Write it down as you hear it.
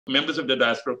Members of the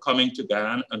diaspora coming to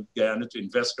Guyana and Guyana to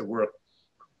invest their work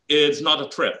is not a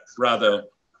threat, rather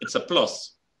it's a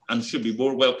plus and should be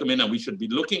more welcoming, and we should be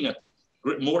looking at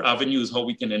more avenues how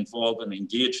we can involve and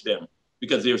engage them,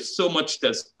 because there's so much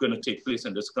that's going to take place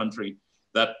in this country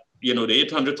that, you know, the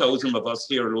 800,000 of us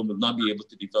here alone will not be able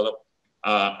to develop,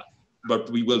 but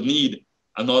we will need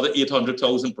another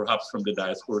 800,000 perhaps from the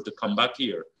diaspora to come back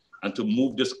here and to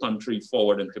move this country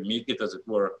forward and to make it, as it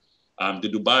were, the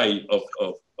Dubai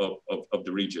of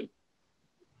the region.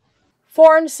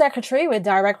 Foreign Secretary with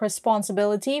direct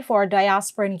responsibility for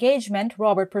diaspora engagement,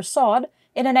 Robert PERSAUD,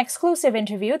 in an exclusive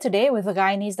interview today with the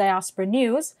Guyanese Diaspora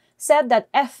News, said that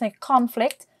ethnic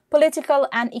conflict, political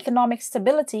and economic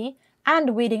stability,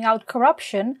 and weeding out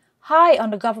corruption high on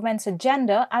the government's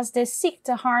agenda as they seek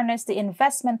to harness the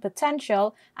investment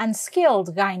potential and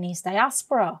skilled Guyanese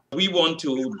diaspora. We want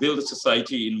to build a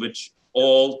society in which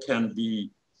all can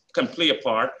play a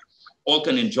part, all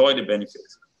can enjoy the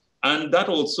benefits. And that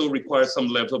also requires some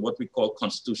level of what we call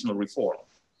constitutional reform,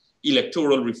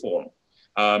 electoral reform,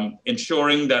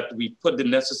 ensuring that we put the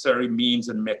necessary means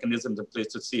and mechanisms in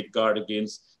place to safeguard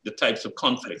against the types of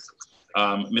conflicts,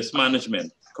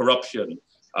 mismanagement, corruption,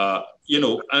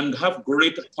 and have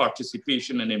greater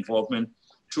participation and involvement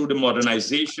through the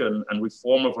modernization and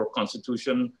reform of our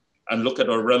constitution, and look at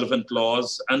our relevant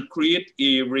laws and create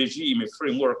a regime, a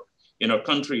framework in our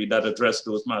country that address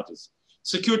those matters.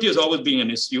 Security has always been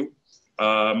an issue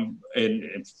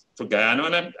for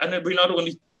Guyana, and we're not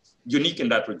only unique in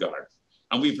that regard.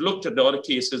 And we've looked at the other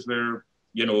cases where,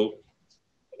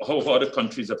 how other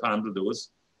countries have handled those,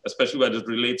 especially when it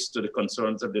relates to the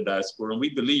concerns of the diaspora. And we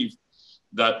believe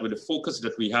that with the focus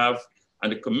that we have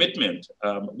and the commitment,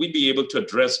 we'd be able to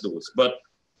address those. But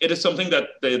it is something that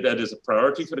is a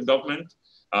priority for the government.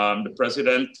 The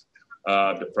president,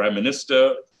 the prime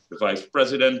minister, the vice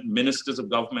president, ministers of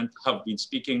government have been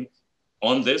speaking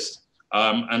on this,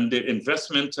 and the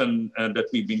investment that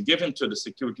we've been given to the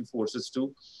security forces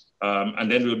too.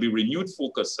 And then there will be renewed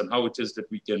focus on how it is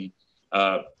that we can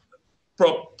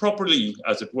properly,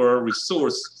 as it were,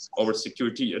 resource our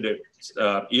security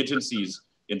agencies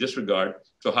in this regard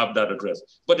to have that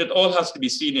addressed. But it all has to be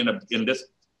seen in this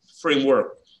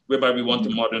framework whereby we want to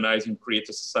modernize and create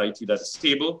a society that is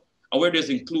stable and where there's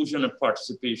inclusion and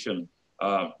participation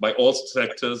by all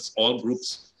sectors, all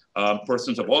groups,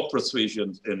 persons of all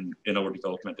persuasions in our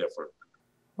development effort.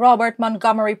 Robert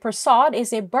Montgomery PERSAUD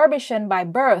is a Berbishan by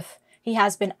birth. He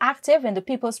has been active in the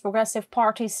People's Progressive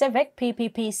Party Civic,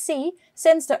 PPPC,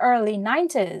 since the early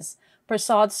 90s.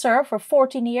 PERSAUD served for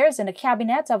 14 years in the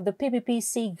cabinet of the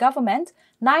PPPC government,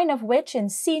 9 of which in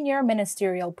senior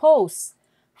ministerial posts.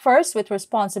 First with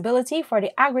responsibility for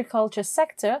the agriculture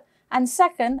sector, and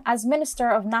second as Minister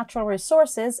of Natural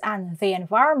Resources and the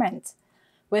Environment.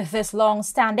 With this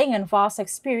long-standing and vast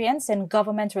experience in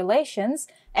government relations,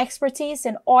 expertise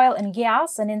in oil and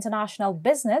gas and international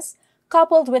business,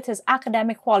 coupled with his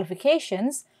academic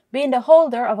qualifications, being the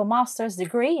holder of a master's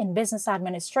degree in business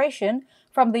administration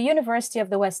from the University of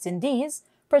the West Indies,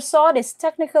 PERSAUD is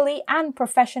technically and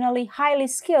professionally highly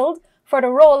skilled for the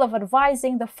role of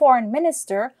advising the foreign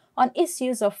minister on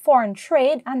issues of foreign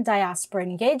trade and diaspora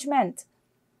engagement.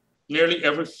 Nearly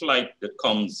every flight that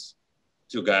comes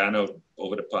to Guyana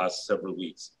over the past several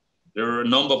weeks, there are a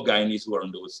number of Guyanese who are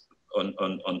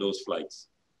on those flights.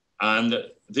 And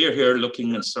they're here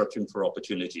looking and searching for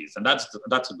opportunities. And that's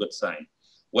a good sign.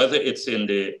 Whether it's in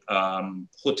the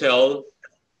hotel,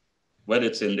 whether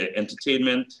it's in the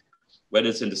entertainment, whether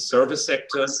it's in the service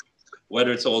sector,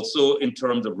 whether it's also in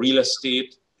terms of real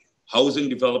estate, housing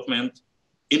development,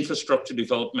 infrastructure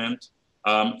development,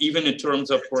 even in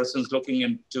terms of persons looking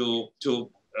into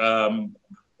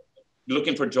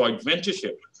looking for joint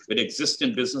ventureship with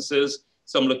existing businesses,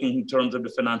 some looking in terms of the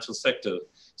financial sector.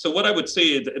 So what I would say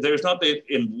is there's not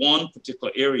in one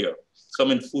particular area,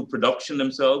 some in food production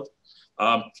themselves,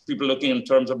 people looking in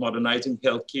terms of modernizing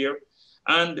healthcare.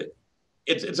 And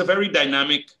it's a very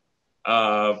dynamic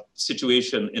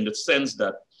situation in the sense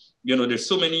that, there's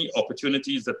so many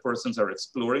opportunities that persons are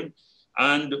exploring.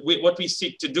 And what we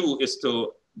seek to do is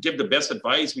to give the best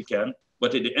advice we can,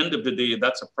 but at the end of the day,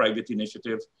 that's a private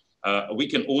initiative. We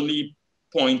can only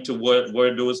point to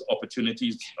where those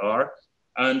opportunities are,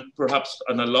 and perhaps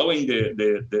allowing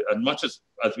as much as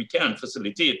we can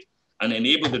facilitate and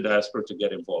enable the diaspora to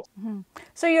get involved. Mm-hmm.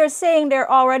 So you're saying there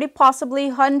are already possibly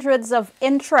hundreds of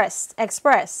interests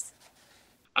expressed?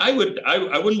 I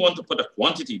wouldn't want to put a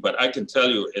quantity, but I can tell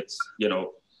you it's,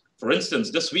 for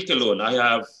instance, this week alone, I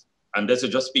have, and this is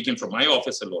just speaking from my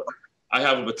office alone, I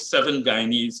have about 7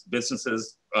 Guyanese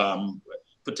businesses,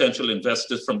 potential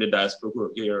investors from the diaspora who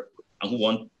are here and who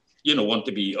want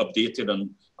to be updated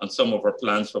on on some of our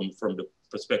plans from the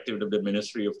perspective of the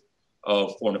Ministry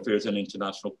of Foreign Affairs and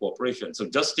International Cooperation. So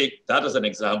just take that as an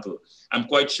example. I'm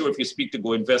quite sure if you speak to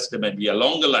Go Invest, there might be a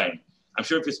longer line. I'm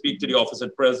sure if you speak to the Office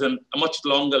at President, a much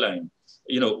longer line,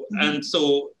 And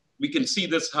so we can see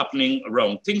this happening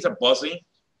around. Things are buzzing,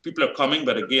 people are coming,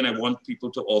 but again, I want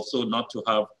people to also not to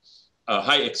have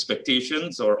high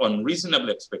expectations or unreasonable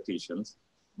expectations,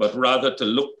 but rather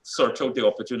to search out the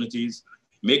opportunities,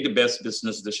 make the best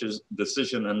business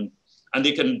decision, and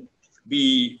they can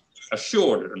be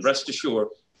assured and rest assured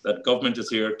that government is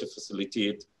here to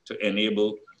facilitate, to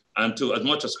enable, and to, as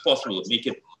much as possible,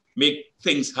 make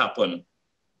things happen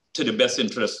to the best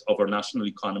interest of our national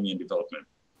economy and development.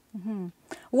 Mm-hmm.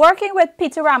 Working with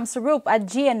Peter Ramsarup at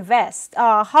G Invest,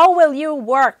 how will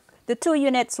the two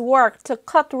units work to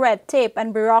cut red tape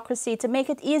and bureaucracy to make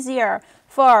it easier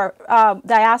for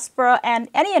diaspora and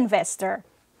any investor?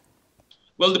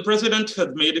 Well, the president has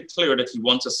made it clear that he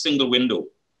wants a single window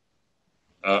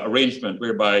arrangement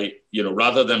whereby,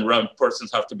 rather than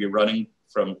persons have to be running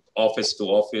from office to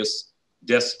office,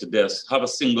 desk to desk, have a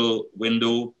single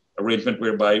window arrangement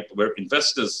where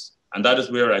investors, and that is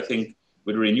where I think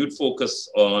with renewed focus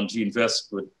on G Invest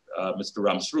with Mr.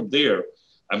 Ramsarup there,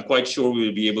 I'm quite sure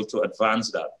we'll be able to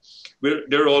advance that.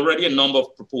 There are already a number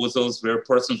of proposals where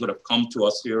persons would have come to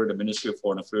us here at the Ministry of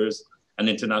Foreign Affairs and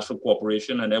International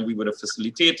Cooperation, and then we would have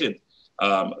facilitated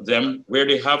them where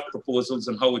they have proposals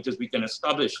and how it is we can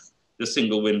establish the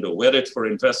single window, whether it's for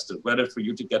investors, whether it's for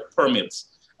you to get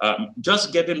permits,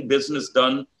 just getting business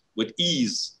done with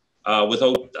ease,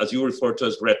 without, as you refer to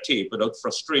as red tape, without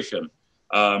frustration,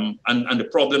 and the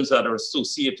problems that are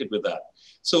associated with that.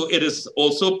 So it is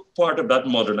also part of that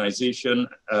modernization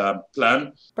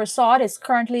plan. PERSAUD is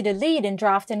currently the lead in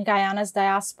drafting Guyana's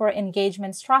diaspora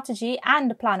engagement strategy and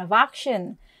the plan of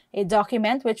action, a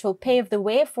document which will pave the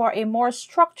way for a more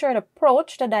structured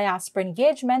approach to diaspora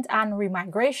engagement and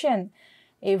remigration.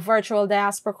 A virtual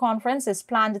diaspora conference is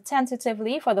planned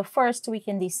tentatively for the first week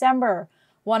in December.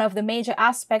 One of the major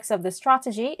aspects of the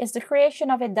strategy is the creation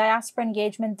of a diaspora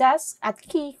engagement desk at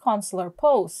key consular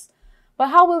posts. But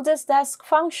how will this desk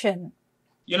function?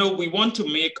 We want to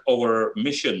make our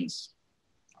missions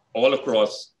all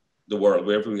across the world,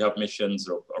 wherever we have missions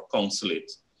or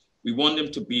consulates, we want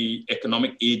them to be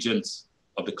economic agents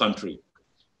of the country,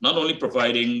 not only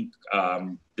providing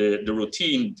the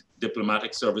routine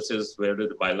diplomatic services, whether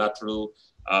the bilateral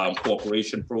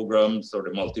cooperation programs or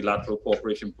the multilateral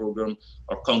cooperation program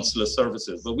or consular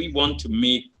services, but we want to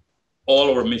make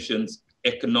all our missions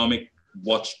economic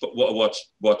watch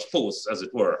posts, as it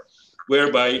were,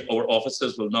 whereby our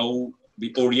officers will now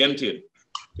be oriented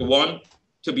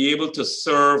to be able to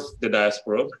serve the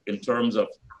diaspora in terms of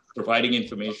providing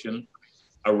information,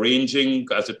 arranging,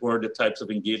 as it were, the types of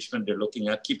engagement they're looking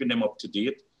at, keeping them up to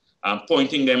date,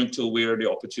 pointing them to where the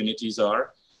opportunities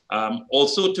are.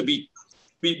 Also to be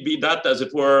that, as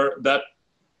it were, that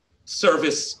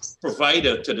service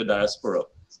provider to the diaspora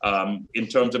in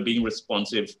terms of being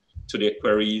responsive to their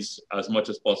queries as much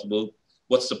as possible,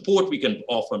 what support we can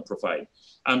offer and provide.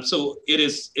 So it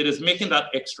is making that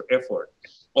extra effort.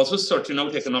 Also searching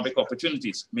out economic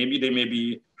opportunities. Maybe there may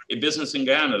be a business in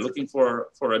Guyana looking for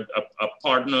a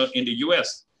partner in the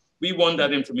US. We want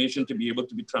that information to be able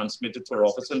to be transmitted to our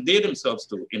office, and they themselves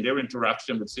too, in their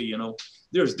interaction would say,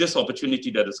 there's this opportunity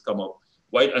that has come up,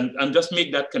 right? And just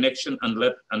make that connection and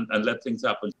let things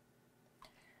happen.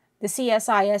 The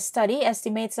CSIS study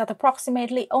estimates that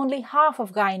approximately only half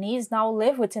of Guyanese now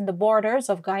live within the borders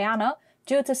of Guyana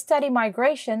due to steady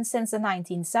migration since the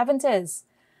 1970s.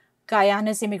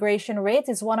 Guyana's immigration rate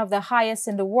is one of the highest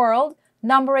in the world,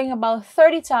 numbering about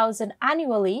 30,000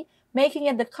 annually, making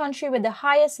it the country with the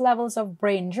highest levels of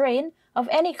brain drain of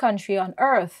any country on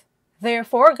earth.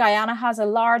 Therefore, Guyana has a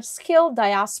large skilled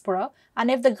diaspora, and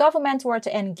if the government were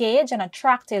to engage and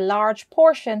attract a large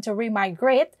portion to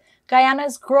remigrate,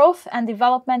 Guyana's growth and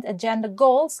development agenda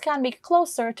goals can be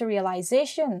closer to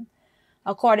realization.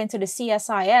 According to the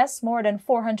CSIS, more than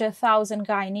 400,000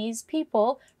 Guyanese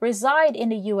people reside in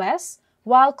the U.S.,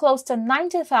 while close to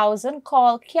 90,000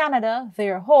 call Canada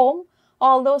their home,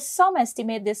 although some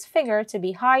estimate this figure to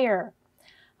be higher.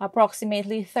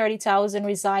 Approximately 30,000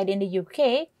 reside in the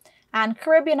UK, and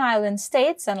Caribbean island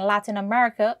states and Latin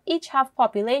America each have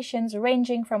populations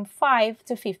ranging from 5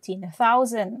 to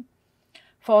 15,000.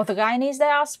 For the Guyanese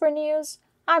Diaspora News,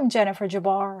 I'm Jennifer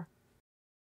Jabbar.